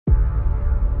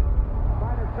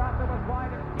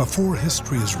Before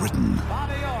history is written,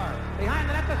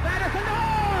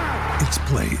 it's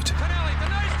played.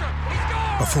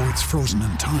 Before it's frozen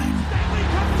in time,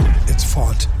 it's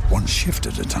fought one shift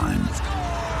at a time.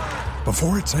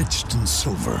 Before it's etched in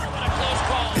silver,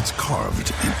 it's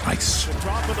carved in ice.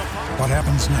 What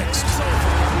happens next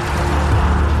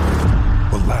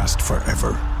will last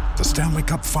forever. The Stanley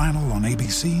Cup Final on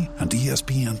ABC and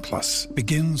ESPN Plus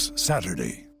begins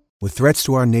Saturday. With threats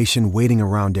to our nation waiting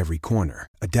around every corner,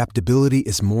 adaptability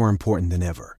is more important than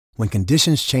ever. When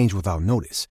conditions change without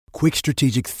notice, quick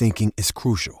strategic thinking is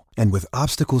crucial. And with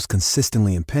obstacles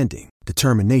consistently impending,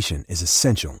 determination is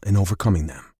essential in overcoming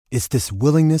them. It's this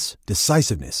willingness,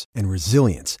 decisiveness, and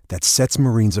resilience that sets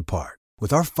Marines apart.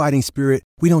 With our fighting spirit,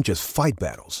 we don't just fight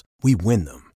battles, we win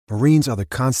them. Marines are the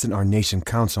constant our nation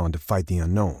counts on to fight the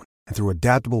unknown. And through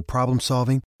adaptable problem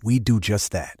solving, we do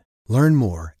just that. Learn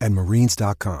more at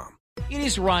Marines.com. It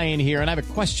is Ryan here, and I have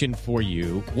a question for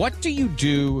you. What do you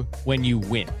do when you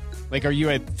win? Like, are you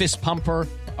a fist pumper,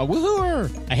 a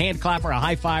woohooer, a hand clapper, a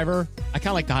high fiver? I kind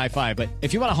of like the high five, but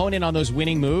if you want to hone in on those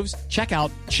winning moves, check out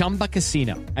Chumba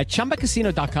Casino. At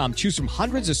ChumbaCasino.com, choose from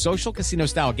hundreds of social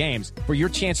casino-style games for your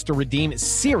chance to redeem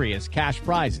serious cash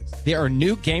prizes. There are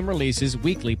new game releases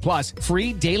weekly, plus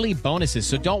free daily bonuses,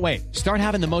 so don't wait. Start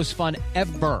having the most fun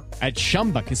ever at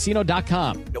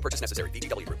ChumbaCasino.com. No purchase necessary.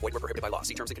 VGW. Void where prohibited by law.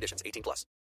 See terms and conditions. 18+.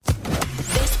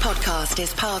 This podcast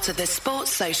is part of the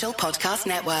Sports Social Podcast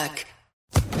Network.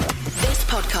 This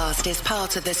podcast is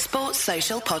part of the Sports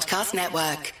Social Podcast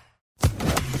Network.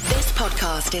 This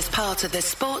podcast is part of the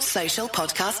Sports Social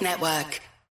Podcast Network.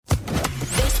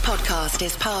 This podcast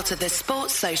is part of the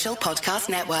Sports Social Podcast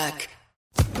Network.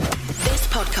 This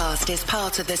podcast is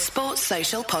part of the Sports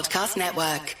Social Podcast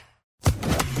Network.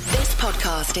 This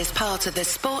podcast is part of the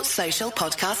Sports Social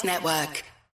Podcast Network.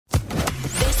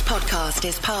 This podcast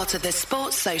is part of the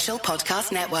Sports Social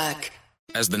Podcast Network.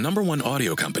 As the #1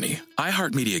 audio company,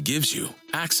 iHeartMedia gives you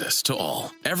access to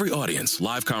all. Every audience,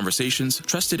 live conversations,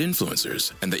 trusted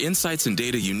influencers, and the insights and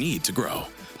data you need to grow.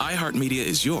 iHeartMedia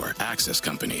is your access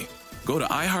company. Go to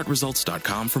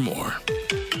iHeartResults.com for more.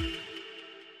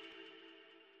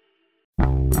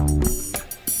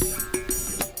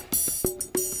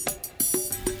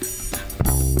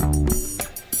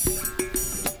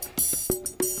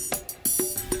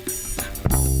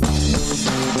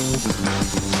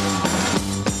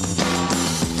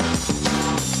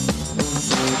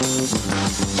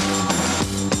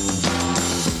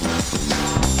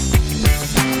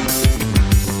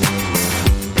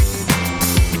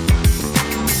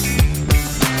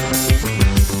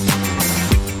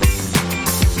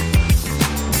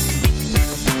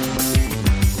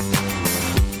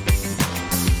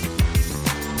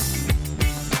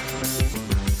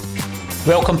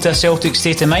 Welcome to Celtic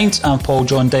State of Mind. I'm Paul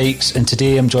John Dykes, and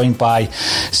today I'm joined by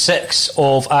 6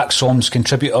 of AXOM's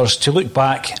contributors to look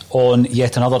back on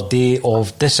yet another day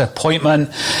of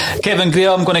disappointment. Kevin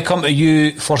Graham, I'm going to come to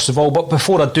you first of all, but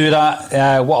before I do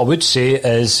that, what I would say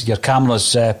is your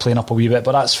camera's playing up a wee bit,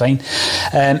 but that's fine.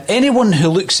 Anyone who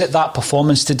looks at that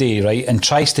performance today, right, and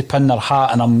tries to pin their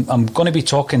hat, and I'm going to be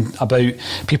talking about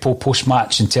people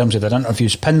post-match in terms of their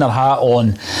interviews, pin their hat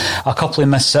on a couple of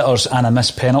missed sitters and a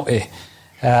missed penalty,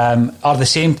 are the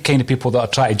same kind of people that are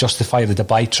trying to justify the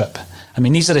Dubai trip. I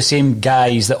mean, these are the same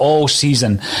guys that all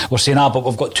season were saying, but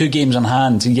we've got 2 games in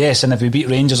hand. Yes, and if we beat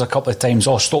Rangers a couple of times,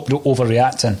 stop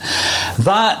overreacting.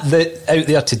 That out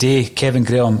there today, Kevin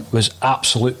Graham, was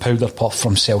absolute powder puff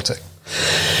from Celtic.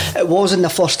 It was in the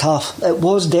first half. It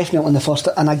was definitely in the first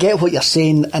half. And I get what you're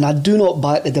saying, and I do not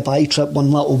back the Dubai trip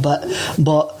one little bit,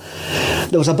 but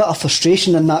there was a bit of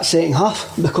frustration in that second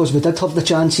half because we did have the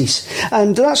chances,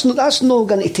 and that's not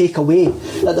going to take away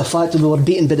at the fact that we were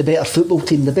beaten by the better football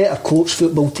team, the better coached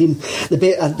football team,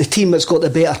 the team that's got the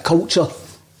better culture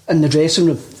in the dressing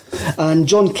room. And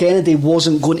John Kennedy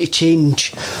wasn't going to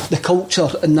change the culture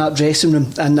in that dressing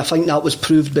room, and I think that was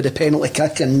proved by the penalty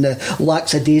kick and the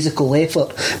lackadaisical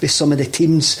effort by some of the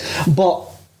teams. But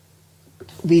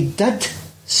we did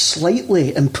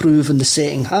slightly improve in the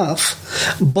second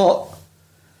half, but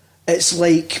it's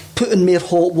like putting more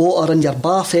hot water in your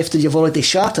bath after you've already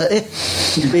shat it,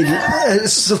 I mean,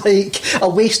 it's like a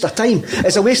waste of time.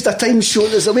 It's a waste of time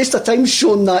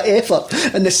showing that effort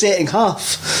in the second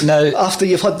half now, after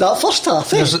you've had that first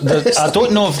half. I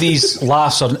don't know if these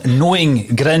laughs are knowing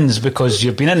grins because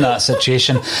you've been in that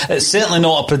situation. It's certainly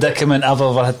not a predicament I've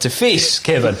ever had to face,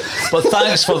 Kevin, but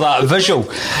thanks for that visual.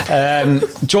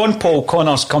 John Paul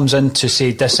Connors comes in to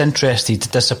say disinterested,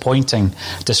 disappointing,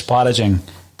 disparaging,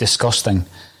 disgusting.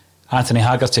 Anthony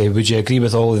Haggerty, would you agree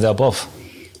with all of the above?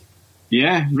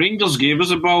 Yeah, Rangers gave us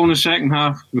a ball in the second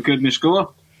half. We couldn't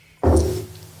score.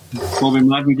 Bobby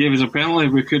Madden gave us a penalty,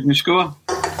 we couldn't score.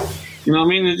 You know what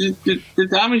I mean? The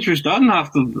damage was done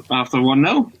after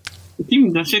 1-0. The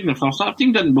team, I said in the first half, the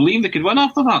team didn't believe they could win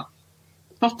after that.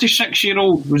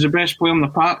 36-year-old was the best player in the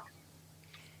park.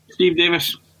 Steve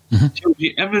Davis tells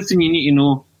you everything you need to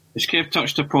know. As Kev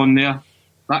touched upon there,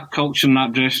 that culture in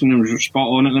that dressing room is spot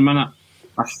on at the minute.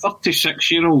 A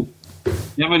 36-year-old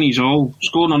giving his all,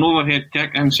 scoring an overhead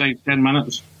kick inside 10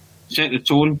 minutes, set the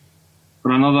tone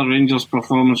for another Rangers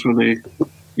performance where they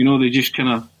just kind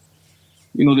of,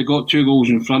 they got 2 goals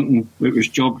in front and it was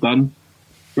job done.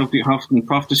 Celtic huffed and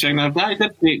puffed the second half. They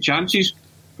did take chances,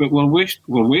 but we're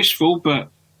wasteful. But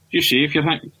you say, if you're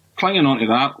clinging on to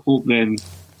that hope, then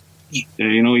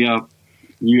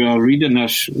you are reading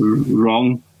this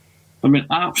wrong. I mean,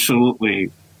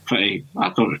 absolutely I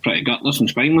thought it was pretty gutless and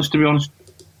spineless, to be honest.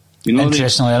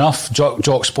 Interestingly enough, Jock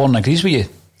Sporn agrees with you,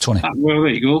 Tony. Well,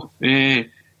 there you go.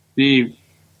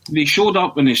 They showed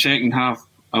up in the second half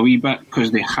a wee bit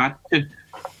because they had to.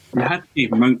 They had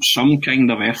to mount some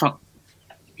kind of effort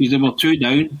because they were 2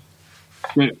 down.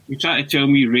 But you try to tell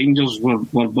me Rangers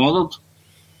were bothered.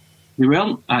 They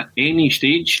weren't at any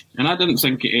stage, and I didn't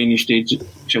think at any stage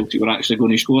Celtic were actually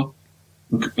going to score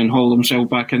and haul themselves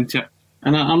back into it.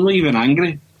 And I'm not even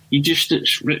angry.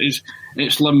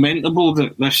 It's lamentable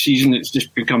that this season it's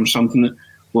just become something that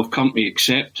we've come to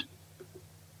accept.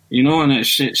 And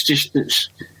it's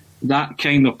that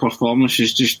kind of performance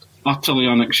is just utterly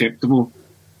unacceptable.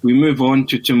 We move on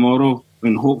to tomorrow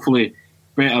and hopefully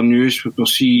better news with the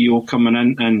CEO coming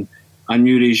in and a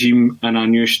new regime and a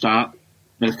new start.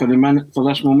 And for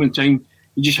this moment in time,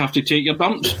 you just have to take your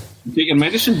dumps, take your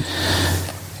medicine.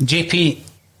 JP,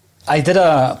 I did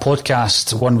a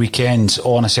podcast one weekend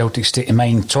on a Celtic State of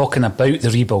Mind talking about the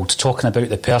rebuild, talking about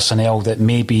the personnel that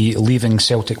may be leaving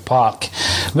Celtic Park.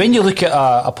 When you look at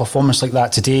a performance like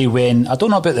that today, when, I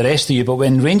don't know about the rest of you, but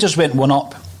when Rangers went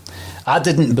 1-up, I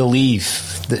didn't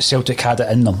believe that Celtic had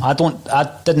it in them. I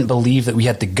didn't believe that we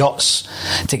had the guts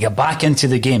to get back into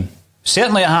the game.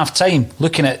 Certainly at half time,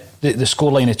 looking at the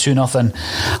scoreline of 2-0,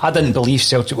 I didn't believe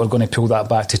Celtic were going to pull that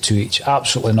back to 2 each.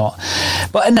 Absolutely not.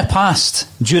 But in the past,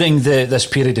 during this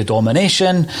period of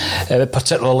domination,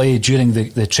 particularly during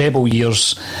the treble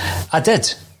years, I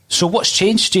did. So what's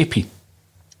changed, JP?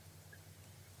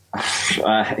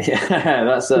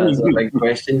 That's a big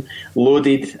question.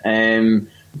 Loaded.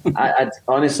 I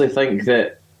honestly think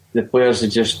that the players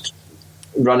have just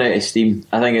run out of steam.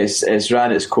 I think it's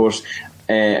ran its course.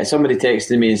 Somebody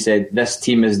texted me and said this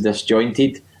team is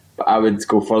disjointed, but I would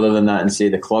go further than that and say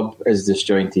the club is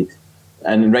disjointed.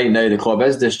 And right now the club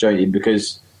is disjointed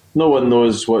because no one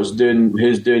knows who's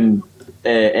doing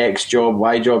X job,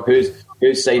 Y job, who's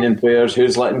signing players,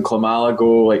 who's letting Klimala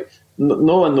go. Like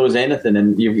no one knows anything,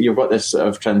 and you've got this sort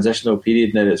of transitional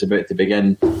period now that's about to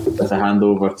begin with a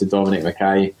handover to Dominic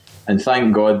Mackay. And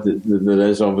thank God that there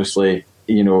is obviously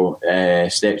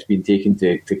steps being taken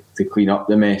to clean up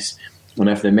the mess. And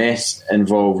if the mess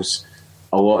involves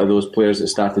a lot of those players that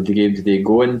started the game today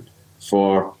going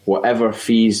for whatever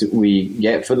fees we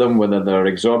get for them, whether they're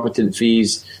exorbitant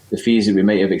fees, the fees that we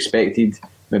might have expected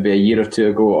maybe a year or 2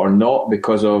 ago or not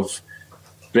because of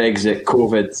Brexit,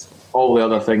 COVID, all the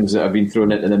other things that have been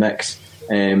thrown into the mix.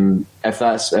 If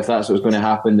that's what's going to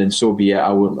happen, then so be it.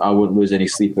 I won't lose any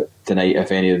sleep tonight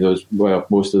if any of those, well,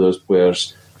 most of those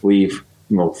players leave.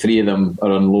 3 of them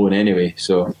are on loan anyway.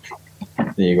 So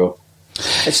there you go.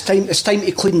 It's time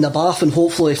to clean the bath and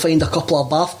hopefully find a couple of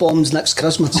bath bombs next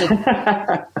Christmas.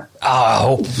 I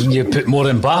hope you put more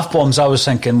in bath bombs. I was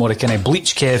thinking more of kind of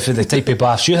bleach, Kev, for the type of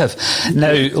baths you have.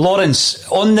 Now, Lawrence,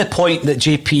 on the point that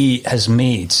JP has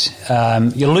made,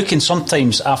 you're looking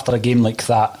sometimes after a game like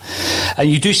that, and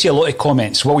you do see a lot of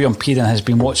comments. William Pearson has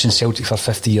been watching Celtic for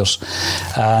 50 years,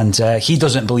 and he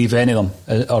doesn't believe any of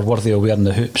them are worthy of wearing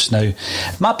the hoops. Now,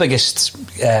 my biggest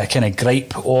kind of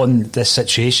gripe on this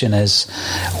situation is,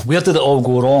 where did it all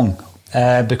go wrong?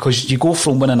 Because you go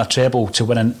from winning a treble to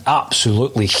winning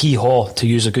absolutely hee-haw, to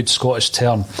use a good Scottish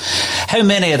term. How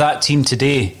many of that team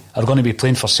today are going to be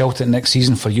playing for Celtic next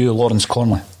season for you, Lawrence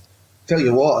Conley? Tell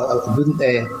you what, I wouldn't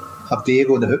have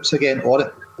Diego in the hoops again,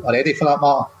 or Eddie for that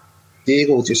matter.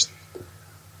 Diego just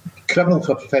criminal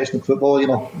for professional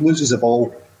football, loses the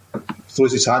ball,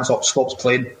 throws his hands up, stops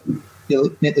playing.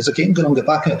 There's a game going on, get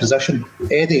back into position.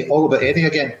 Eddie, all about Eddie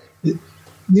again.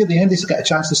 Near the end, he's got a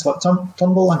chance to slip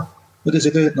tumble in. What does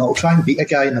he do? No, he'll try and beat a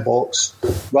guy in the box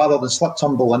rather than slip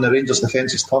tumble and the Rangers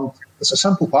defence is turned. It's a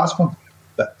simple pass for him.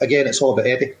 But again, it's all about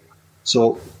Eddie.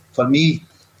 So for me,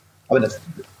 I mean,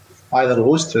 either of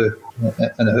those two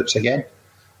in the hoops again.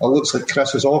 It looks like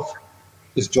Chris is off.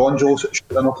 Is John Joe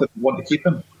sure enough if you want to keep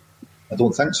him? I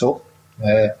don't think so.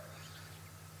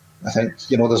 I think,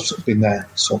 there's been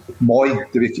Moy,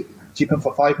 do we keep him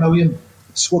for 5 million?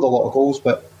 Scored a lot of goals,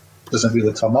 but doesn't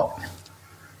really turn up.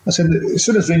 Listen, as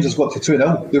soon as Rangers got to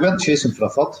 2-0, we weren't chasing for a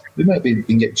third. We might have been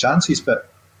getting chances,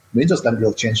 but Rangers didn't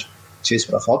really chase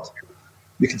for a third.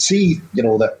 We could see,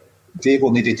 that Diego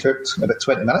needed hooked about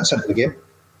 20 minutes into the game.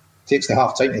 Takes the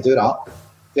half time to do that.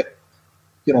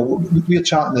 We're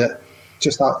chatting that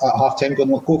just at half time going,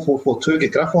 go 4-4-2,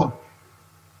 get Griff on.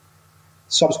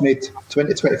 Subs made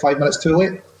 20-25 minutes too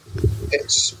late.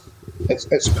 It's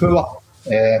poor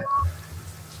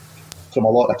from a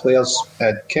lot of players.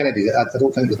 Kennedy, I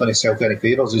don't think he's done himself any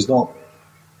favours. He's not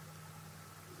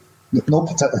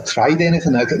particularly tried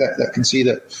anything that can see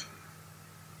that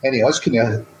any of us couldn't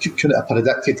have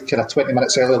predicted kind of 20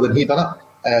 minutes earlier than he done it.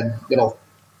 And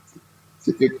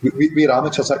we're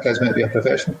amateurs. That guy's meant to be a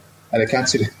professional, and I can't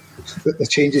see the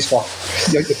changes for.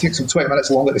 It takes him 20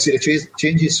 minutes longer to see the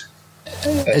changes.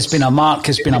 It's been a mark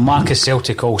of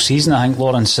Celtic all season, I think,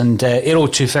 Lawrence, and Aero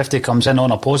 250 comes in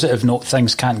on a positive note.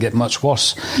 Things can't get much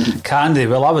worse, can they?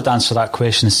 Well, I would answer that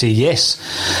question and say yes,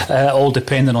 all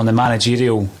depending on the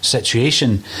managerial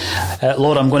situation.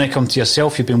 Laura, I'm going to come to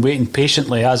yourself. You've been waiting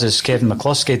patiently, as is Kevin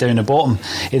McCluskey down the bottom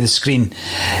of the screen.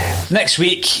 Next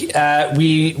week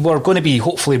we were going to be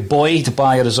hopefully buoyed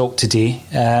by a result today.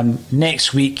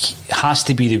 Next week has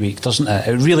to be the week, doesn't it?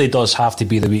 It really does have to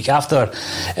be the week after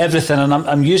everything. And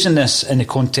I'm using this in the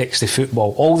context of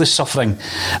football. All the suffering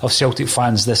of Celtic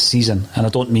fans this season, and I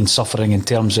don't mean suffering in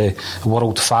terms of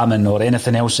world famine or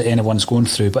anything else that anyone's going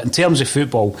through, but in terms of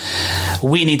football,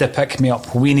 we need a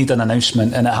pick-me-up, we need an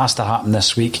announcement, and it has to happen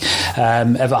this week.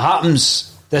 If it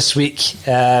happens this week,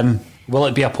 will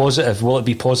it be a positive? Will it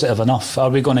be positive enough? Are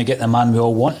we going to get the man we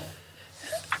all want?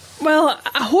 Well,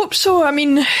 I hope so. I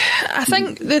mean, I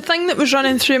think the thing that was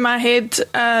running through my head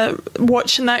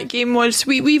watching that game was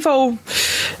we've all,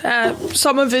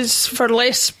 some of us for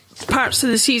less parts of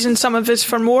the season, some of us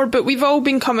for more, but we've all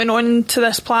been coming on to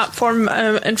this platform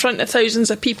in front of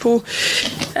thousands of people,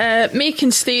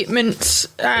 making statements,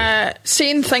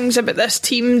 saying things about this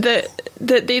team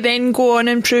that they then go on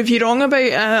and prove you wrong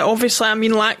about. Obviously, I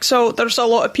mean, Laxalt, there's a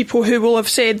lot of people who will have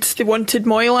said they wanted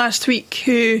Moy last week,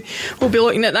 who will be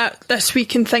looking at that this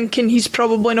week and thinking he's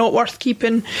probably not worth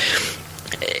keeping.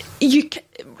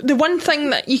 The one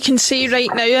thing that you can say right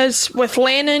now is, with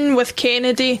Lennon, with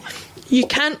Kennedy, you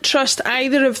can't trust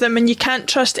either of them, and you can't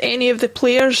trust any of the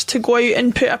players to go out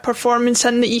and put a performance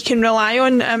in that you can rely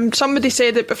on. Somebody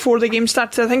said it before the game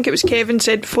started. I think it was Kevin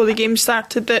said before the game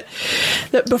started that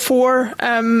before,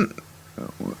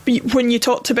 when you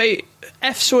talked about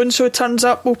if so-and-so turns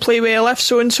up, we'll play well. If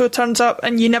so-and-so turns up,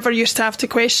 and you never used to have to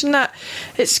question that.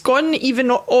 It's gone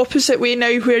even opposite way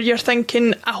now, where you're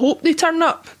thinking, I hope they turn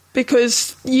up,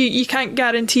 because you can't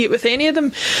guarantee it with any of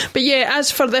them. But yeah,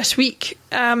 as for this week,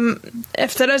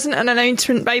 if there isn't an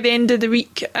announcement by the end of the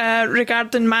week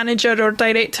regarding manager or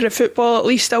director of football, at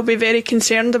least I'll be very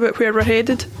concerned about where we're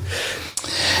headed.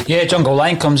 Yeah, Jungle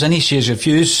Line comes in, he shares your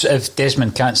views. If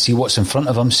Desmond can't see what's in front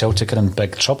of him, Celtic are in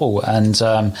big trouble, and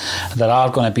there are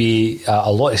going to be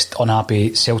a lot of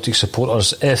unhappy Celtic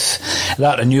supporters if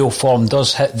that renewal form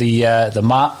does hit the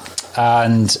mat,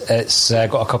 and it's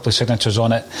got a couple of signatures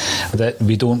on it that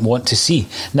we don't want to see.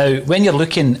 Now, when you're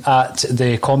looking at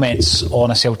the comments on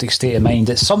a Celtic State of Mind,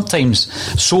 it's sometimes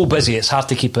so busy it's hard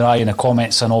to keep an eye on the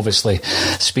comments and obviously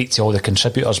speak to all the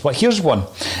contributors. But here's one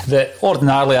that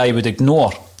ordinarily I would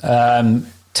ignore.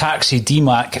 Taxi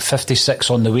DMAC 56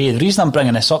 on the way. The reason I'm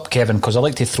bringing this up, Kevin, because I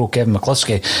like to throw Kevin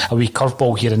McCluskey a wee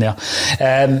curveball here and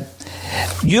there.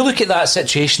 You look at that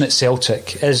situation at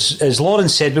Celtic, as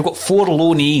Lawrence said, we've got 4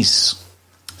 loanees,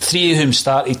 3 of whom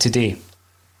started today.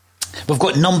 We've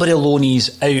got a number of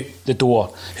loanees out the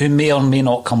door who may or may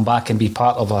not come back and be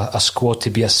part of a squad to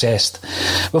be assessed.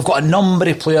 We've got a number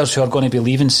of players who are going to be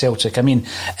leaving Celtic. I mean,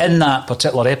 in that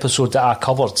particular episode that I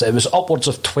covered, it was upwards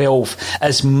of 12,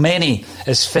 as many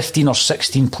as 15 or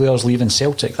 16 players leaving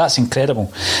Celtic. That's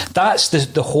incredible. That's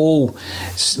the whole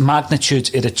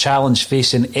magnitude of the challenge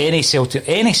facing any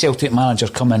Celtic manager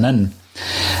coming in.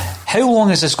 How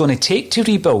long is this going to take to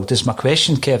rebuild, is my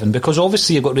question, Kevin, because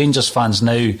obviously you've got Rangers fans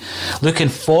now looking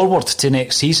forward to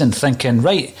next season thinking,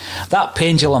 right, that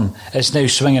pendulum is now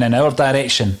swinging in our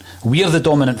direction, we're the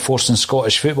dominant force in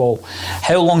Scottish football.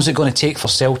 How long is it going to take for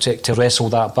Celtic to wrestle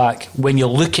that back when you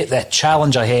look at the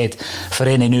challenge ahead for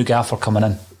any new gaffer coming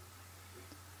in?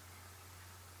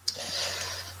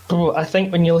 Well, I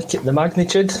think when you look at the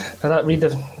magnitude of that,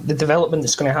 the development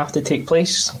that's going to have to take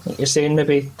place, like you're saying,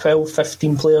 maybe 12,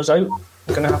 15 players out,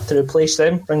 you're going to have to replace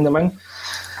them, bring them in.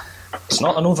 It's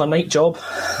not an overnight job.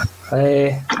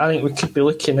 I think we could be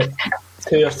looking at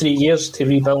 2 or 3 years to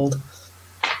rebuild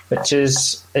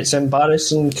it's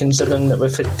embarrassing considering that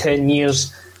we've had 10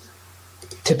 years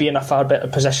to be in a far better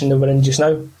position than we're in just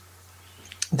now.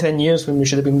 10 years when we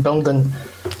should have been building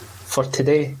for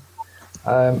today.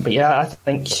 But yeah, I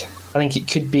think it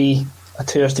could be a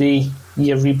 2 or 3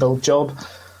 year rebuild job.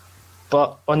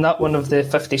 But on that one of the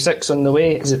 56 on the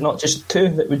way, is it not just 2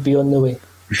 that would be on the way?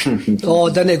 Oh,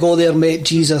 didn't go there, mate.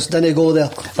 Jesus, didn't go there.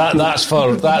 That's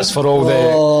for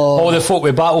all the folk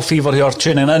with battle fever who are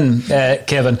tuning in,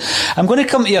 Kevin. I'm going to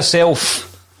come to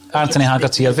yourself, Anthony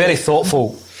Haggerty. You're very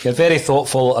thoughtful. You're very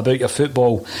thoughtful about your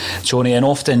football, Tony, and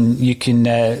often you can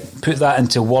put that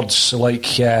into words like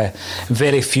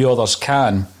very few others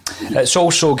can. It's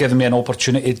also given me an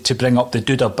opportunity to bring up the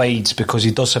Dude Abides because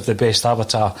he does have the best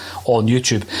avatar on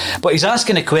YouTube. But he's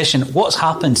asking a question, what's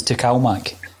happened to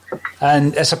Calmac?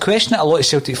 And it's a question that a lot of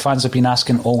Celtic fans have been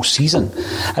asking all season.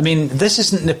 I mean, this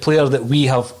isn't the player that we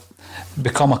have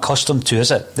become accustomed to,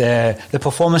 is it? The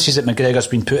performances that McGregor's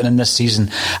been putting in this season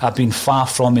have been far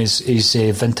from his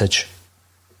vintage.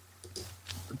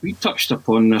 We touched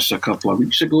upon this a couple of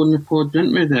weeks ago in the pod,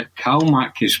 didn't we? That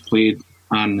Calmac has played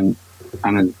an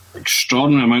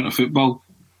extraordinary amount of football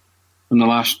in the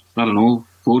last,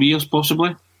 4 years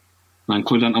possibly, and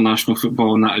include international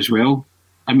football in that as well.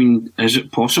 I mean, is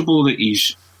it possible that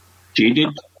he's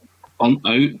jaded, burnt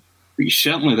out? But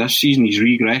certainly this season he's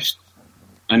regressed,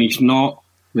 and he's not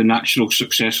the natural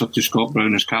successor to Scott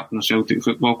Brown as captain of Celtic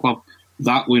Football Club.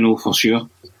 That we know for sure.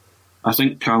 I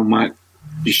think Calmac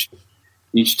just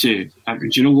needs to... Do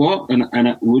you know what? And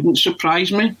it wouldn't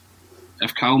surprise me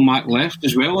if Calmac left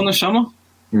as well in the summer.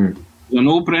 I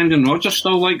know Brendan Rodgers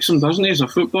still likes him, doesn't he, as a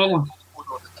footballer?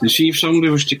 And see if somebody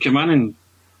was to come in and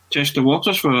test the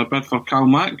waters for a bid for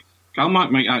Calmac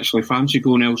might actually fancy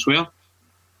going elsewhere.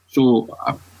 So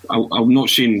I'm not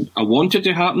saying I want it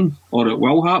to happen or it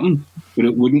will happen, but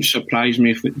it wouldn't surprise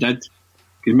me if it did,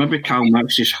 because maybe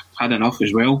Calmac's just had enough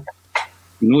as well.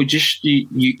 You know, just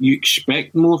you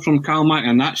expect more from Calmac,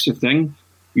 and that's the thing.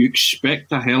 You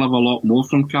expect a hell of a lot more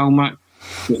from Calmac.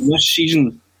 But this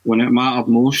season, when it mattered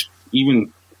most,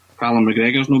 even Callum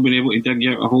McGregor's not been able to dig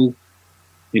out a hole.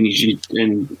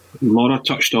 And Laura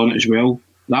touched on it as well.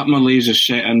 That malaise is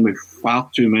set in with far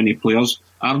too many players,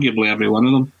 arguably every one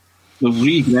of them. They've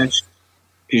regressed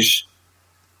because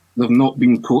they've not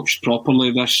been coached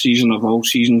properly this season of all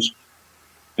seasons.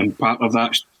 And part of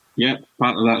that's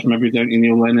maybe down to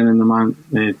Neil Lennon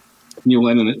and Neil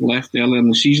Lennon that left earlier in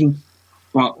the season.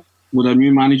 But would a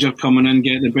new manager coming in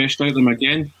get the best out of them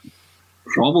again?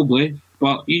 Probably.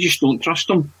 But you just don't trust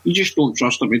them. You just don't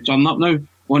trust them to turn up now.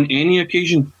 On any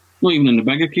occasion, not even on the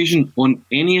big occasion, on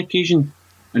any occasion.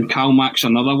 And Calmac's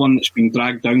another one that's been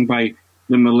dragged down by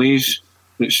the malaise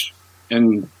that's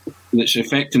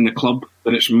affecting the club,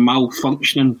 that it's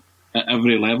malfunctioning at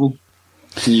every level.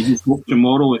 And you just hope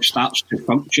tomorrow it starts to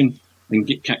function and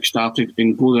get kick-started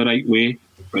and go the right way.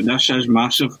 But this is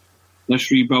massive.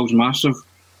 This rebuild's massive.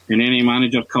 And any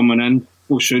manager coming in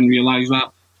will soon realise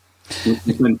that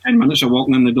within 10 minutes of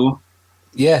walking in the door.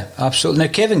 Yeah, absolutely.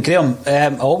 Now, Kevin Graham,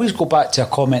 I always go back to a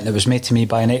comment that was made to me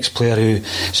by an ex-player who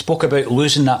spoke about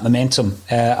losing that momentum.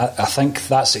 I think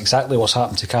that's exactly what's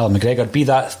happened to Callum McGregor, be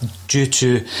that due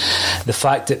to the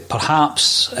fact that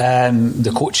perhaps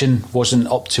the coaching wasn't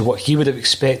up to what he would have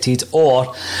expected,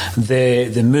 or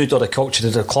the mood or the culture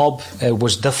of the club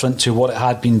was different to what it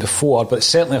had been before, but it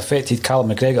certainly affected Callum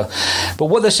McGregor. But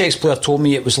what this ex-player told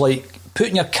me, it was like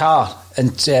putting your car and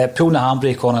pulling the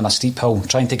handbrake on a steep hill,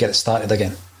 trying to get it started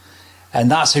again. And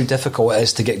that's how difficult it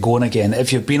is to get going again.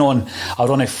 If you've been on a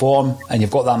run of form and you've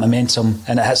got that momentum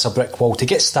and it hits a brick wall, to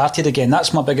get started again,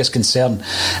 that's my biggest concern.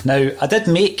 Now, I did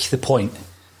make the point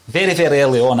very, very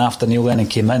early on after Neil Lennon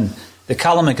came in that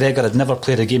Callum McGregor had never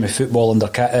played a game of football under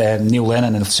Neil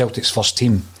Lennon in Celtic's first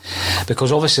team,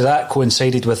 because obviously that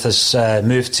coincided with his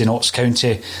move to Notts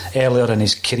County earlier in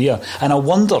his career. And I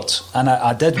wondered, and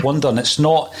I did wonder, and it's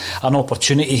not an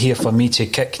opportunity here for me to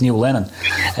kick Neil Lennon.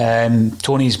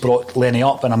 Tony's brought Lenny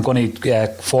up, and I'm going to go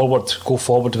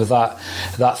forward with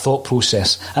that thought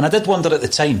process. And I did wonder at the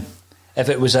time if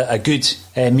it was a good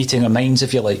meeting of minds,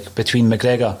 if you like, between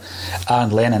McGregor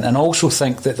and Lennon. And I also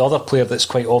think that the other player that's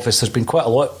quite obvious, there's been quite a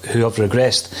lot who have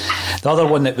regressed. The other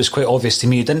one that was quite obvious to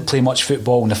me, who didn't play much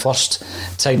football in the first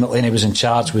time that Lenny was in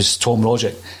charge, was Tom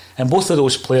Rogic. And both of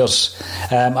those players,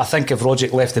 I think if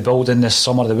Rogic left the building this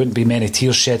summer, there wouldn't be many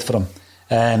tears shed for him.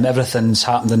 Everything's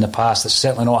happened in the past. It's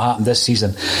certainly not happened this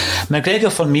season. McGregor,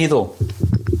 for me though,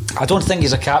 I don't think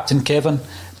he's a captain, Kevin,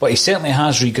 but he certainly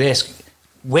has regressed.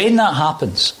 When that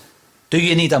happens, do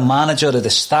you need a manager of the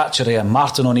stature of a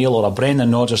Martin O'Neill or a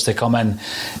Brendan Rodgers to come in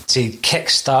to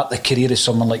kick-start the career of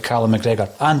someone like Callum McGregor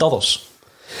and others?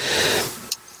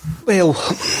 Well,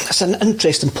 it's an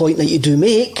interesting point that you do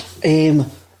make.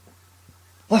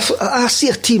 I see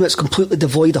a team that's completely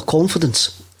devoid of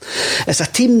confidence. It's a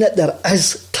team that there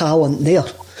is talent there.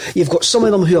 You've got some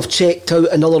of them who have checked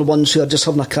out and other ones who are just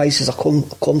having a crisis of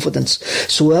confidence.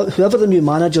 So whoever the new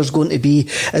manager is going to be,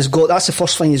 that's the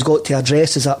first thing he's got to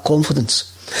address, is that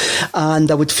confidence.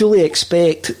 And I would fully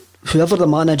expect whoever the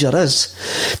manager is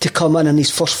to come in, and his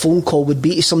first phone call would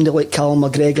be to somebody like Callum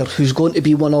McGregor, who's going to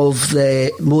be one of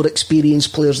the more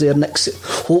experienced players there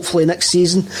hopefully next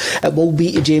season. It will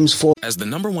be to James Ford. As the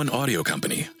 #1 audio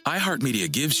company,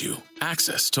 iHeartMedia gives you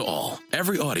access to all.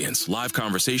 Every audience, live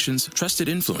conversations, trusted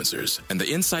influencers, and the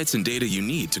insights and data you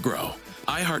need to grow.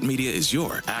 iHeartMedia is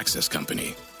your access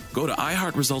company. Go to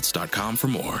iHeartResults.com for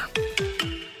more.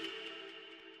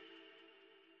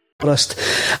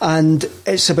 And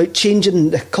it's about changing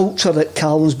the culture that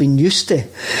Callum's been used to.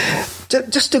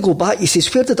 Just to go back, he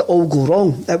says, where did it all go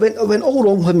wrong? It went all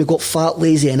wrong when we got fat,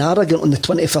 lazy and arrogant on the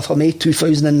 25th of May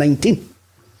 2019.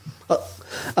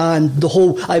 And the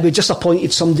whole, we just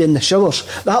appointed somebody in the showers.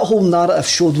 That whole narrative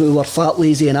showed we were fat,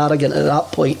 lazy and arrogant at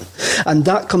that point. And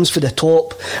that comes for the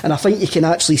top. And I think you can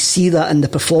actually see that in the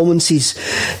performances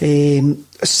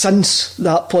since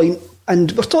that point.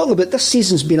 And we're talking about this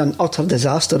season's been an utter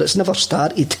disaster. It's never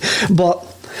started. But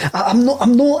I'm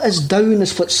not as down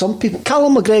as what some people...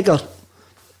 Callum McGregor,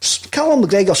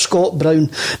 Scott Brown,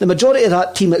 the majority of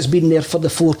that team that's been there for the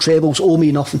 4 trebles owe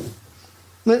me nothing.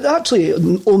 Actually,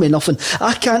 owe me nothing.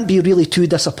 I can't be really too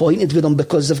disappointed with them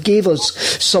because they've gave us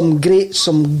some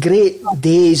great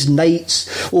days,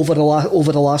 nights over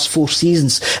the last 4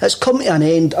 seasons. It's come to an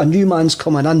end. A new man's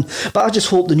coming in, but I just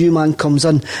hope the new man comes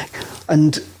in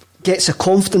and gets the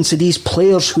confidence of these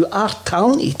players who are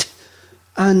talented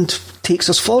and takes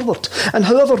us forward. And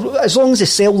however, as long as they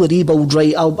sell the rebuild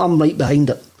right, I'm right behind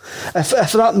it.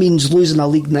 If that means losing a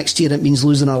league next year, it means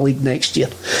losing a league next year.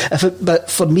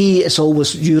 But for me, it's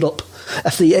always Europe.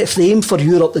 If they aim for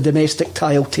Europe, the domestic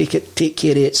tie will take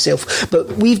care of itself.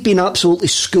 But we've been absolutely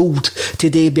schooled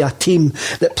today by a team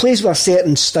that plays with a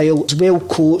certain style, is well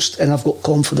coached, and I've got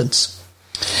confidence.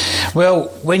 Well,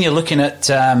 when you're looking at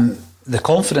the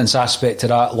confidence aspect of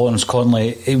that, Lawrence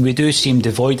Conley, we do seem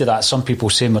devoid of that. Some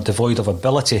people say we're devoid of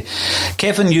ability.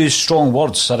 Kevin used strong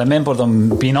words. I remember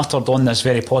them being uttered on this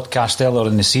very podcast earlier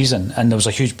in the season, and there was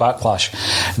a huge backlash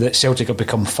that Celtic have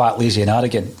become fat, lazy and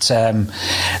arrogant. The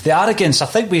arrogance, I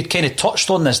think we kind of touched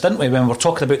on this, didn't we, when we were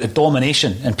talking about the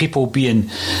domination and people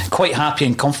being quite happy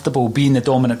and comfortable being the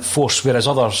dominant force, whereas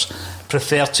others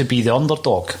prefer to be the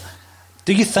underdog.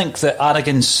 Do you think that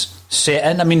arrogance set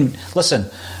in? I mean, listen,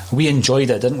 we enjoyed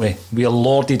it, didn't we? We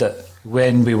lauded it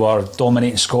when we were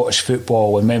dominating Scottish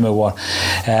football and when we were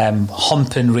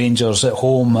humping Rangers at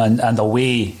home and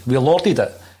away. We lauded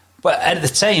it. But at the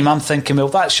time, I'm thinking, well,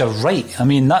 that's your right. I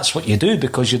mean, that's what you do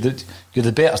because you're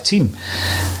the better team.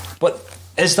 But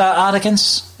is that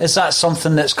arrogance? Is that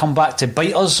something that's come back to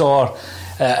bite us, or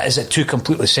is it two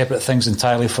completely separate things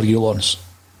entirely for you, Lawrence?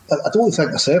 I don't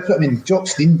think they're separate. I mean, Jock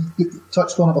Stein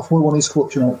touched on it before. One of his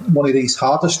quotes, one of his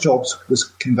hardest jobs was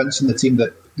convincing the team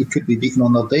that they could be beaten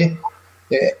on their day.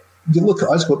 You look at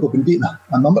us, we've been beaten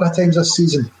a number of times this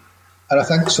season, and I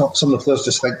think some of the players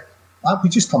just think, we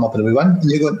just come up and we win.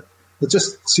 And you're going, there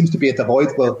just seems to be a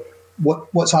divide where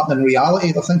what's happening in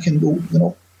reality. They're thinking,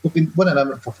 well, we've been winning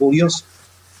them for 4 years.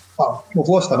 Well, we've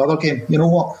lost another game. You know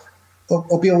what?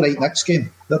 We'll be all right next game.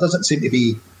 There doesn't seem to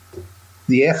be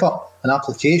the effort and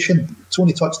application.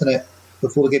 Tony touched on it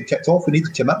before the game kicked off. We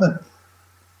need commitment.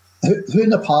 Who in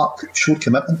the park showed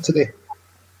commitment today?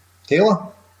 Taylor?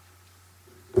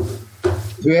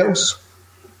 Who else?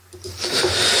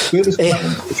 Where was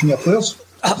commitment from your players?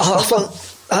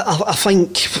 I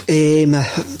think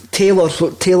Taylor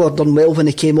done well when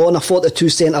he came on. I thought the 2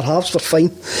 centre halves were fine.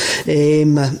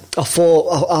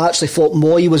 I actually thought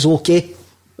Moy was okay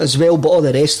as well, but all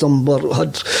the rest of them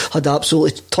had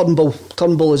absolutely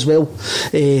Turnbull as well.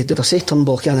 Did I say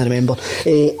Turnbull? I can't remember.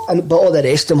 But all the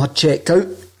rest of them had checked out.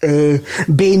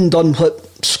 Bain done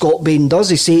what Scott Bain does.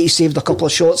 He saved a couple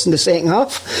of shots in the second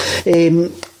half.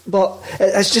 But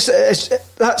it's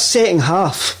that second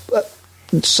half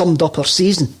summed up our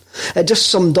season. It just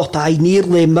summed up,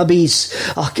 nearly maybe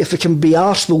if we can be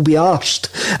arsed, we'll be arsed.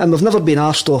 And we've never been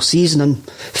arsed all season, and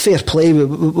fair play,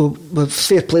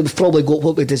 we've probably got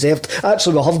what we deserved.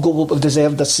 Actually, we have got what we've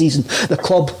deserved this season. The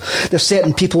club, there's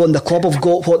certain people in the club have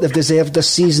got what they've deserved this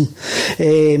season.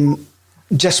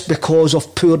 Just because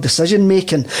of poor decision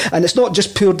making. And it's not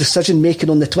just poor decision making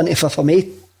on the 25th of May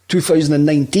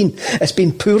 2019, it's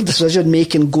been poor decision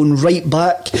making going right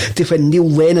back to when Neil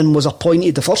Lennon was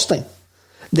appointed the first time.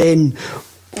 Then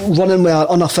running with an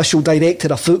unofficial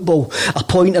director of football,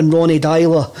 appointing Ronnie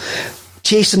Dyler,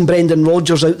 chasing Brendan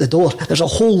Rodgers out the door. There's a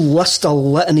whole list of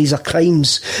litanies of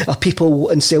crimes of people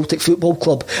in Celtic Football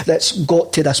Club that's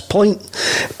got to this point.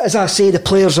 As I say, the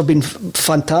players have been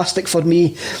fantastic for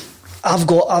me. I've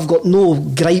got no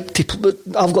gripe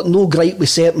with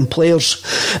certain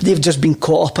players. They've just been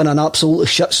caught up in an absolute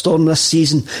shitstorm this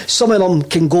season. Some of them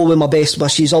can go with my best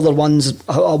wishes. Other ones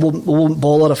I won't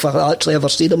bother if I actually ever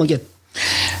see them again.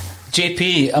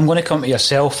 JP, I'm going to come to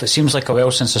yourself. It seems like a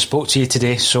while since I spoke to you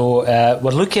today. So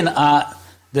we're looking at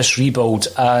this rebuild,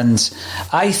 and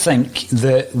I think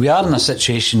that we are in a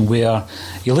situation where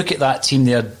you look at that team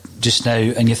there just now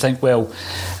and you think, well,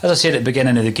 as I said at the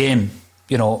beginning of the game,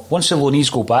 you know, once the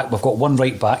loanees go back, we've got one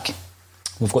right back,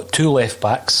 we've got two left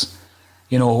backs,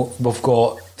 you know, we've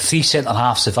got three centre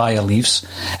halves if Aya leaves.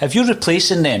 If you're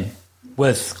replacing them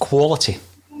with quality,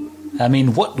 I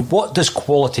mean, what does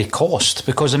quality cost?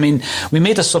 Because, I mean, we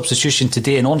made a substitution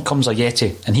today and on comes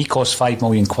Ayeti and he cost £5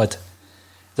 million.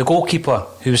 The goalkeeper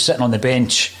who was sitting on the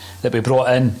bench that we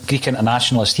brought in, Greek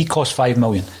internationalist, he cost £5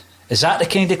 million. Is that the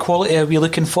kind of quality are we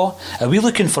looking for? Are we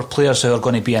looking for players who are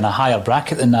going to be in a higher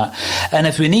bracket than that? And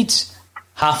if we need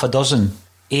half a dozen,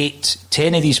 8,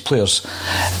 10 of these players,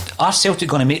 are Celtic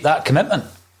going to make that commitment?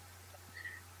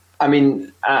 I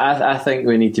mean, I think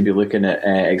we need to be looking at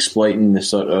exploiting the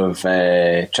sort of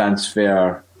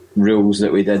transfer rules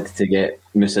that we did to get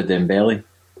Moussa Dembele.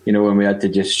 You know, when we had to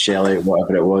just shell out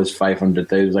whatever it was,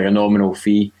 500,000, like a nominal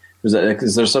fee. Is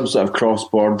there some sort of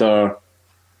cross-border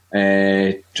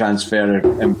transfer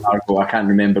embargo? I can't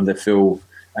remember the full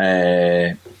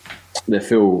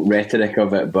rhetoric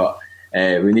of it, but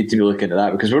we need to be looking at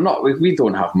that because we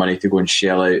don't have money to go and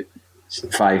shell out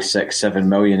 5, 6, 7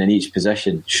 million in each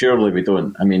position. Surely we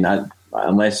don't. I mean,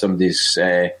 unless somebody's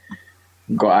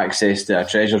got access to a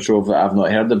treasure trove that I've not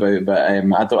heard about, but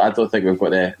I don't think we've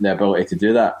got the ability to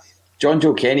do that. John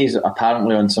Joe Kenny's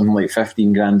apparently on something like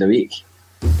 15 grand a week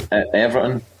at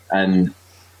Everton, and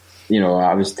you know,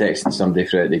 I was texting somebody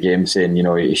throughout the game saying, you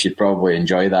know, he should probably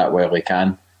enjoy that while he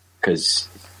can, because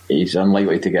he's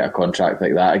unlikely to get a contract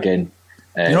like that again.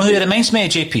 You know who he reminds me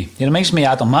of, JP? He reminds me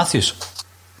of Adam Matthews.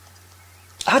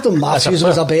 Adam Matthews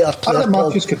was a better player. Adam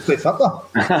Matthews could play football.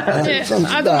 Adam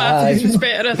Matthews was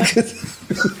better.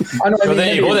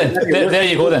 There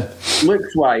you go then.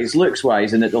 Looks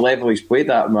wise, and at the level he's played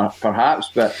at,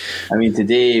 perhaps. But I mean,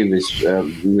 today was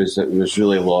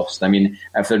really lost. I mean,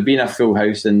 if there'd been a full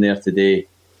house in there today,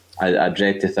 I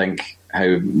dread to think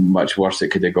how much worse it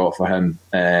could have got for him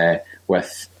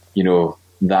with, you know,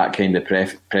 that kind of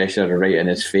pressure right in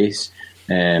his face.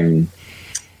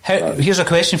 Here's a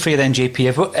question for you then,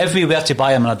 JP. If we were to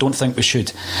buy him, and I don't think we should,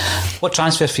 what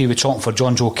transfer fee are we talking for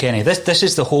John Joe Kenny? This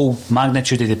is the whole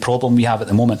magnitude of the problem we have at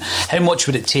the moment. How much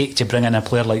would it take to bring in a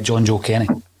player like John Joe Kenny?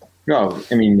 Well,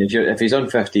 I mean, if he's on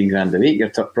 15 grand a week,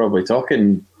 you're probably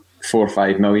talking 4 or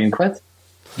 5 million quid.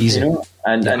 Easy. You know?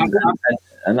 And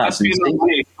that's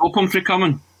insane. Open for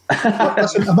coming.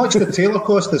 Listen, how much the Taylor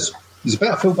cost us? He's a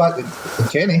better fullback than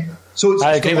Kenny. So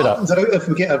I agree with that. Are out if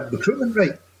we get our recruitment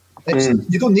right.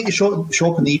 You don't need to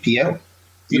shop in the EPL.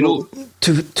 You know,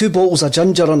 two bottles of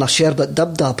ginger and a sherbet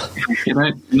dib-dab.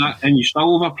 And you're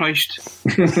still overpriced.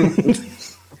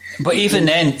 But even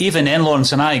then,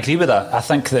 Lawrence, and I agree with that. I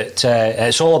think that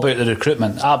it's all about the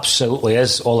recruitment. Absolutely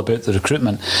is all about the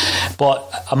recruitment.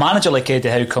 But a manager like Eddie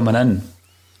Howe coming in,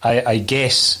 I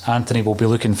guess Anthony will be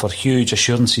looking for huge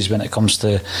assurances when it comes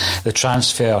to the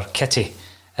transfer kitty.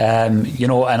 You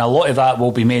know, and a lot of that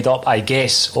will be made up, I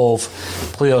guess, of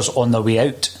players on their way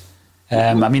out.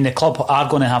 I mean, the club are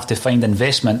going to have to find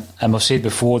investment, and we've said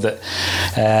before that,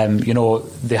 you know,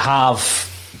 they have,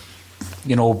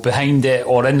 you know, behind it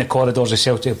or in the corridors of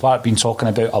Celtic Park been talking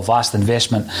about a vast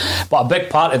investment, but a big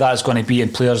part of that is going to be in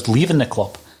players leaving the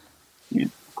club. Yeah,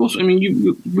 of course. I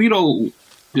mean, we're all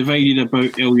divided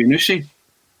about El Yunusi.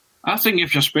 I think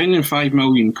if you're spending £5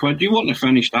 million, you want a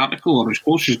finished article or as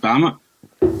close as damn it.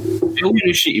 El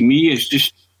Yunusi to me is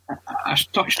just, I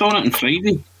touched on it on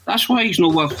Friday. That's why he's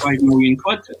not worth £5 million.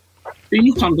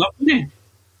 He turned up today.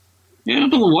 Yeah, I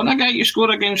don't want a guy to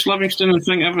score against Livingston and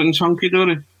think everything's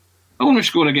hunky-dory. I want to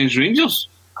score against Rangers.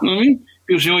 You know what I mean?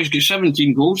 Because he always got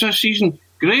 17 goals this season.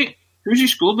 Great. Who's he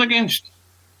scored against?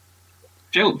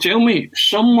 Tell me,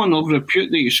 someone of repute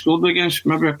that he scored against,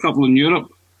 maybe a couple in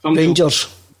Europe.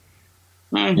 Rangers.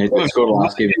 He did score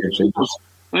last game against Rangers.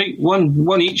 Right,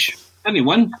 one each. Didn't he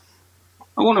win?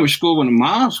 I want him to score when it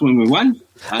matters, when we win.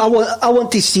 I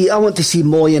want to see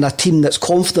Moy in a team that's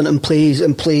confident and plays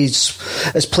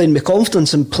is playing with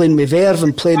confidence and playing with verve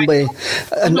and playing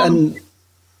with. And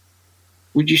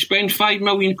would you spend £5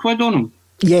 million on him?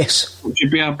 Yes. It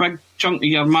should be a big chunk of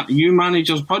your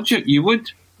manager's budget. You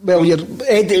would. Well, you're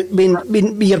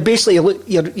basically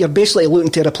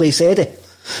looking to replace Eddie.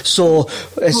 So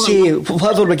say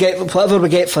whatever we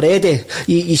get for Eddie,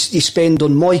 you spend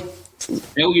on Moy.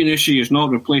 El Yunusi is not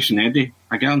replacing Eddie.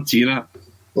 I guarantee that.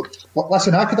 Look,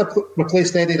 listen, I could have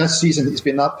replaced Eddie this season. He's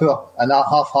been that poor and that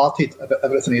half-hearted about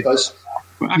everything he does.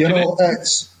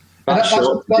 That's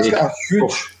got a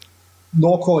huge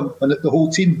knock on the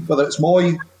whole team. Whether it's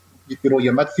Moy,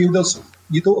 your midfielders,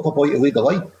 you don't have a boy to lead the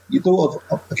line. You don't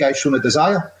have a guy showing a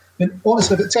desire. I mean,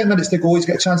 honestly, about 10 minutes to go, he's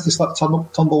got a chance to slip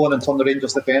tumble in and turn the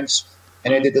Rangers defence,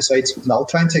 and Eddie decides, no, I'll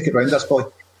try and take it round this boy.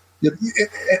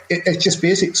 It's just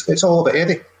basics. It's all about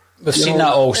Eddie. We've seen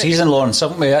that all season, Lawrence,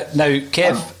 haven't we? Now,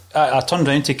 Kev, I turned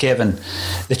round to Kevin,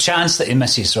 the chance that he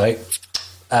misses, right?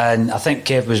 And I think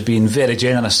Kev was being very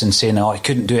generous in saying, he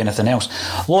couldn't do anything else.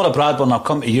 Laura Bradburn, I'll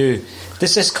come to you.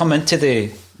 Does this come into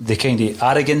the kind of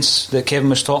arrogance that Kevin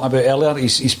was talking about earlier?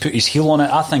 He's put his heel on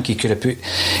it. I think he could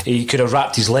have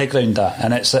wrapped his leg round that,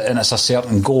 and it's a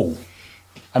certain goal.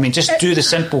 I mean, just do the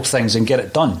simple things and get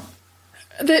it done.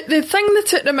 The thing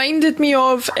that it reminded me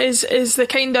of is the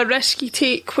kind of risk you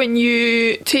take when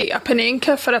you take a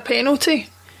Panenka for a penalty.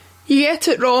 You get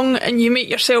it wrong and you make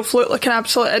yourself look like an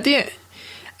absolute idiot.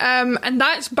 And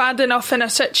that's bad enough in a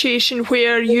situation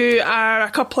where you are a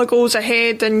couple of goals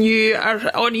ahead and you are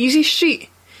on easy street.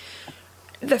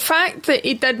 The fact that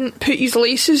he didn't put his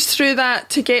laces through that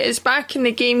to get us back in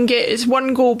the game, get us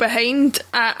one goal behind,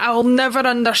 I'll never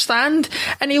understand.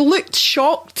 And he looked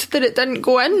shocked that it didn't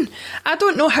go in. I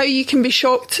don't know how you can be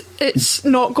shocked it's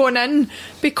not gone in,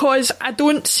 because I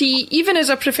don't see, even as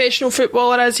a professional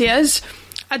footballer as he is,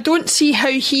 I don't see how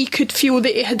he could feel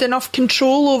that he had enough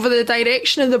control over the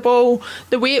direction of the ball,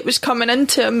 the way it was coming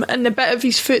into him, and the bit of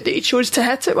his foot that he chose to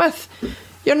hit it with.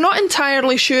 You're not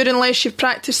entirely sure unless you've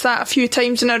practiced that a few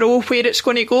times in a row where it's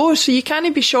going to go, so you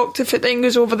can't be shocked if it then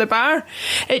goes over the bar.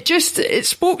 It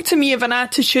spoke to me of an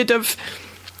attitude of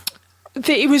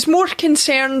that he was more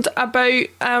concerned about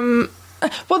the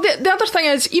other thing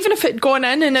is, even if it'd gone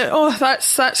in and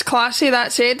that's classy,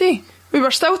 that's Eddie, we were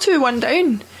still 2-1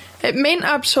 down. It meant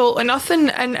absolutely nothing,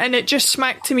 and it just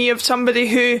smacked to me of somebody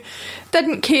who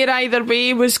didn't care either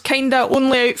way, was kind of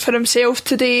only out for himself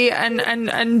today,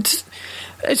 and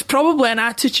it's probably an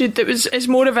attitude that is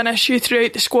more of an issue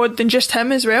throughout the squad than just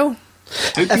him as well.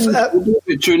 How can you showboat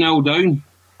at 2-0 down?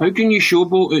 How can you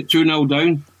showboat at 2-0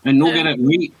 down and not get it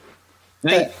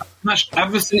right? That's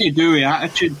everything to do with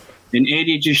attitude. And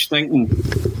Eddie just thinking,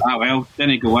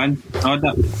 didn't go in.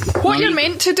 What you're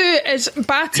meant to do is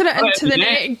batter it into the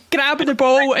net, grab the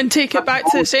ball and take it back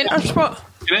to the centre spot.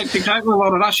 Correct, exactly,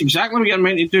 Laura. That's exactly what you're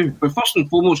meant to do. But first and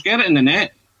foremost, get it in the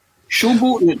net.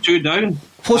 Showboating at 2 down.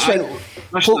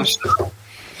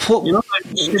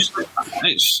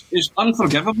 It's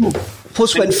unforgivable.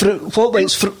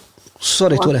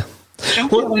 Sorry, Tony.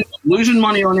 Losing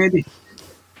money on Eddie.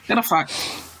 Get a fact.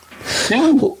 Tell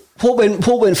him. What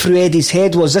went through Eddie's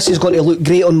head was, this is going to look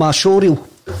great on my showreel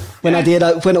when I dare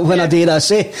I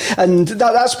say. And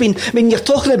that's been, I mean, you're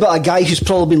talking about a guy who's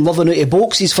probably been living out of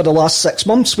boxes for the last 6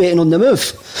 months waiting on the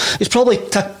move. He's probably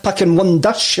picking one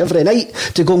dish every night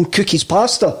to go and cook his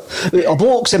pasta out of a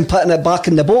box and putting it back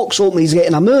in the box, hoping he's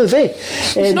getting a move, eh?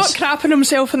 He's not crapping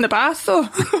himself in the bath, though.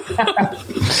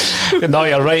 No,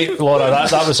 you're right, Laura.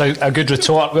 That was a good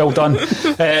retort. Well done.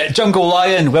 Jungle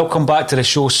Lion, welcome back to the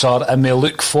show, sir, and we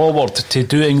look forward to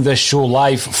doing this show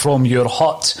live from your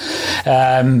hut.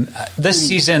 This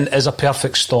season is a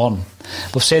perfect storm.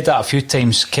 We've said that a few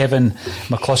times, Kevin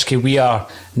McCluskey. We are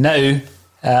now in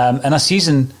a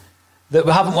season that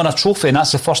we haven't won a trophy, and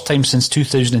that's the first time since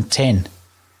 2010.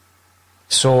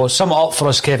 So sum it up for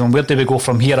us, Kevin. Where do we go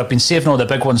from here? I've been saving all the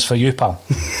big ones for you, pal.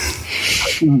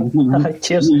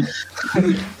 Cheers.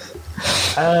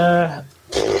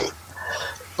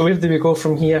 Where do we go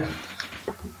from here?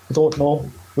 I don't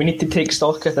know. We need to take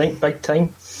stock, I think, big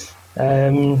time.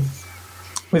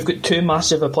 We've got 2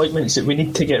 massive appointments that we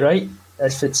need to get right,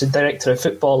 if it's a director of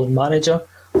football and manager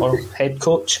or head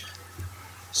coach.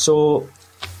 So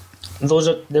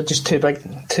they're just two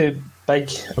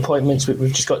big appointments that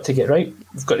we've just got to get right.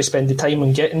 We've got to spend the time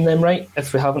on getting them right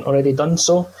if we haven't already done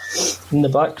so in the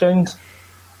background.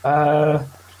 And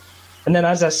then,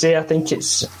 as I say, I think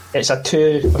it's a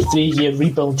 2 or 3 year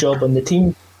rebuild job on the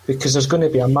team, because there's going to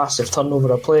be a massive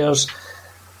turnover of players.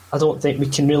 I don't think we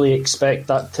can really expect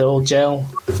that to all gel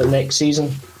for next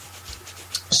season.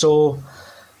 So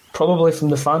probably from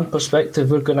the fan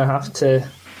perspective, we're going to have to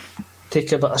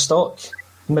take a bit of stock.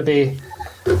 Maybe,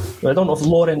 I don't know if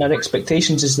lowering our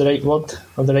expectations is the right word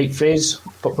or the right phrase,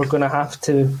 but we're going to have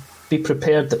to be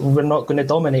prepared that we're not going to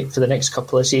dominate for the next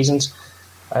couple of seasons.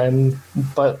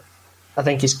 But I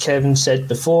think, as Kevin said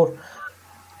before,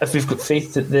 if we've got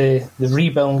faith that the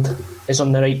rebuild is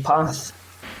on the right path,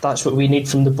 that's what we need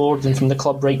from the board and from the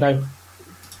club right now.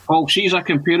 Paul, sees a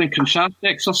compare and contrast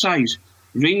exercise.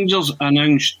 Rangers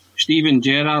announced Steven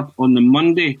Gerrard on the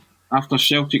Monday after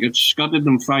Celtic had scudded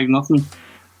them 5-0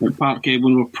 at Parkhead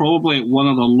when we were probably at one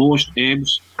of the lowest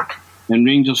ebbs, and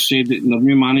Rangers said that their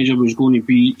new manager was going to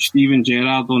be Steven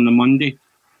Gerrard on the Monday,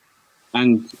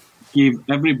 and gave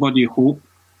everybody hope,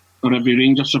 or every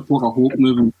Rangers supporter hope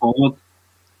moving forward.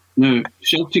 Now,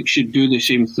 Celtic should do the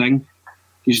same thing,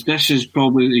 because this is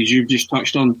probably, as you've just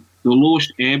touched on, the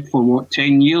lowest ebb for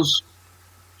 10 years.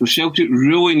 So Celtic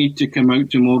really need to come out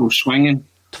tomorrow swinging.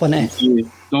 20.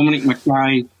 Dominic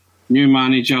Mackay, new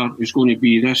manager, is going to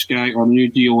be this guy, or new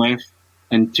DOF,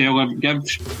 and give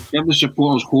the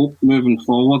supporters hope moving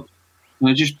forward.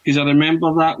 And because I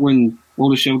remember that when all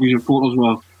the Celtic supporters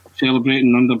were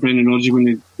celebrating under Brendan Rodgers when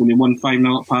they won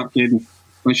 5-0 at Parkhead and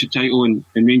clinched the title, and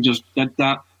Rangers did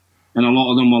that, and a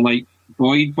lot of them were like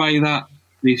buoyed by that.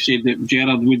 They said that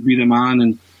Gerrard would be the man,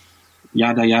 and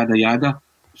yada yada yada.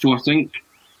 So I think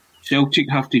Celtic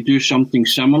have to do something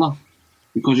similar,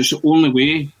 because it's the only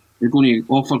way they're going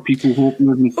to offer people hope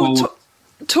moving forward.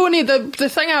 Tony, the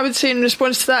thing I would say in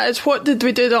response to that is, what did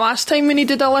we do the last time we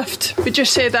needed a lift? We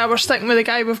just said that we're sticking with the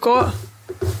guy we've got.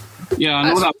 Yeah, I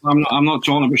know that. I'm not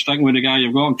talking about sticking with the guy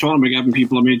you've got. I'm talking about giving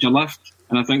people a major lift,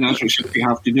 and I think that's what Celtic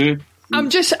have to do. I'm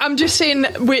just saying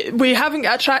we haven't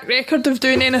got a track record of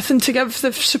doing anything to give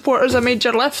the supporters a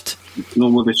major lift. No,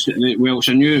 well, it's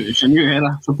a new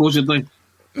era, supposedly.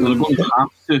 They're going to have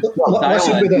to.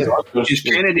 Because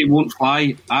Kennedy won't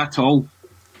fly at all.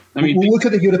 I mean, look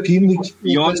at the European League.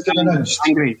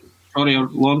 Angry. Sorry,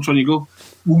 Lawrence, when you go.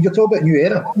 Well, you're talking about new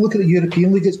era. Look at the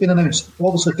European League that's been announced.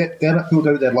 Obviously, Derek pulled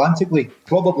out the Atlantic League.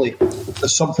 Probably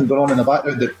there's something going on in the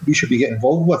background that we should be getting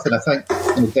involved with, and I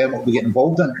think Derek will be getting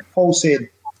involved in. Paul said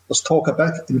there's talk of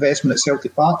big investment at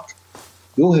Celtic Park.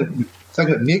 The only thing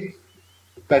that would make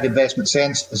big investment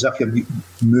sense is if you're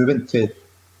moving to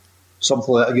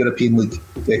something like a European League,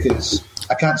 because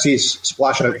I can't see us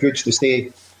splashing out huge to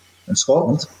stay in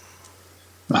Scotland.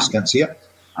 I just can't see it.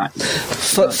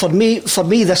 For me,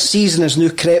 this season has now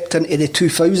crept into the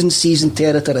 2000 season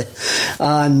territory,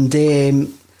 and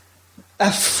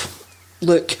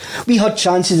look, we had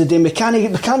chances today. We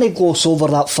can't gloss over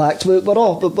that fact. We're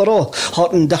all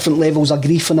hurting different levels of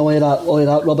grief and all of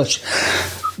that rubbish.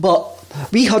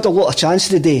 But we had a lot of chances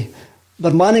today.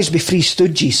 We're managed by three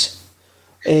stooges.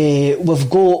 We've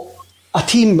got a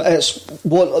team that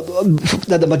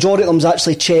the majority of them's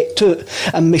actually checked out,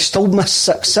 and we still miss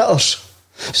 6 sitters.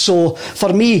 So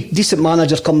for me, decent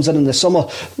manager comes in the summer,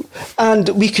 and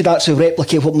we could actually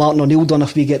replicate what Martin O'Neill done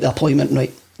if we get the appointment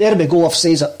right. There we go, I've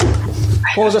said it.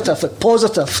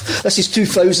 Positive. This is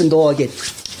 2000 all again.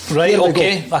 Right,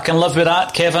 okay, I can live with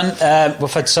that, Kevin.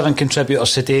 We've had 7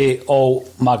 contributors today, all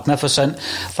magnificent.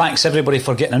 Thanks everybody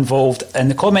for getting involved in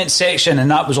the comment section, and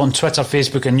that was on Twitter,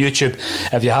 Facebook and YouTube.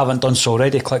 If you haven't done so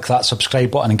already, click that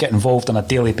subscribe button and get involved on a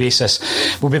daily basis.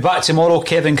 We'll be back tomorrow.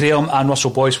 Kevin Graham and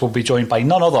Russell Boyce will be joined by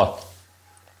none other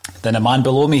than the man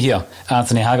below me here,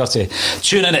 Anthony Haggerty.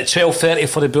 Tune in at 12:30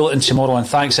 for the Bulletin tomorrow, and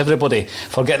thanks everybody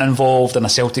for getting involved in a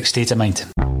Celtic state of mind.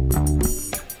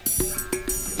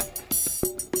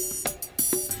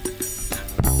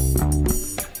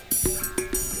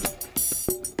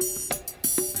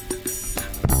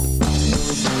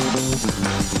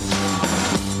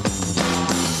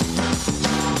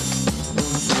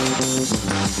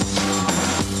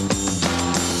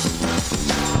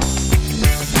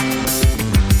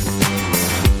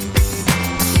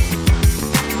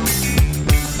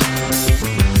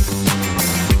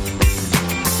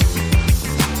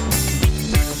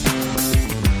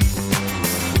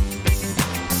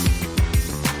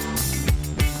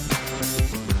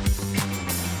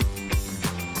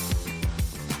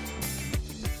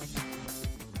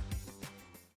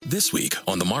 This week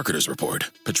on The Marketer's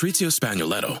Report, Patrizio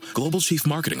Spagnoletto, Global Chief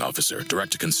Marketing Officer,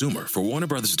 Direct-to-Consumer for Warner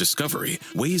Brothers Discovery,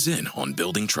 weighs in on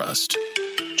building trust.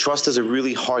 Trust is a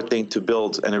really hard thing to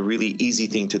build and a really easy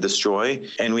thing to destroy,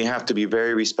 and we have to be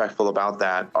very respectful about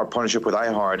that. Our partnership with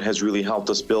iHeart has really helped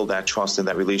us build that trust and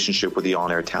that relationship with the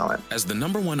on-air talent. As the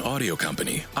 #1 audio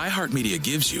company, iHeartMedia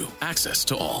gives you access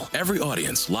to all. Every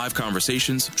audience, live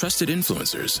conversations, trusted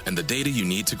influencers, and the data you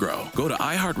need to grow. Go to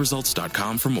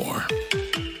iHeartResults.com for more.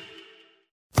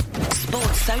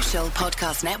 Sports Social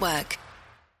Podcast Network.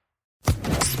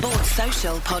 Sports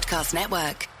Social Podcast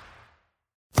Network.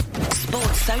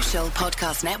 Sports Social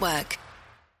Podcast Network.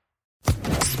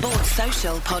 Sports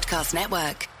Social Podcast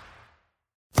Network.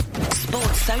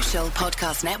 Sports Social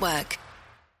Podcast Network.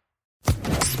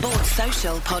 Sports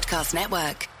Social Podcast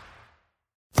Network.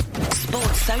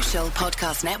 Sports Social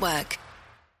Podcast Network.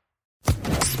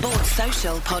 Sports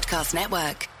Social Podcast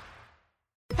Network.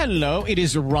 Hello, it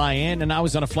is Ryan, and I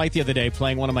was on a flight the other day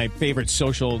playing one of my favorite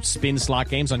social spin slot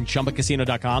games on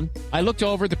ChumbaCasino.com. I looked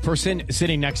over at the person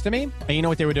sitting next to me, and you know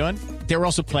what they were doing? They were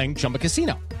also playing Chumba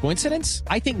Casino. Coincidence?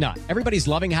 I think not. Everybody's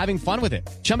loving having fun with it.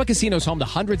 Chumba Casino is home to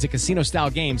hundreds of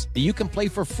casino-style games that you can play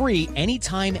for free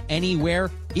anytime,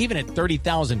 anywhere, even at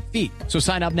 30,000 feet. So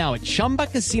sign up now at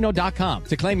ChumbaCasino.com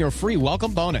to claim your free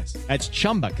welcome bonus. That's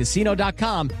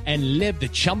ChumbaCasino.com and live the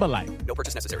Chumba life. No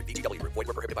purchase necessary. VGW. Void where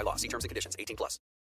prohibited by law. See terms and conditions. 18+.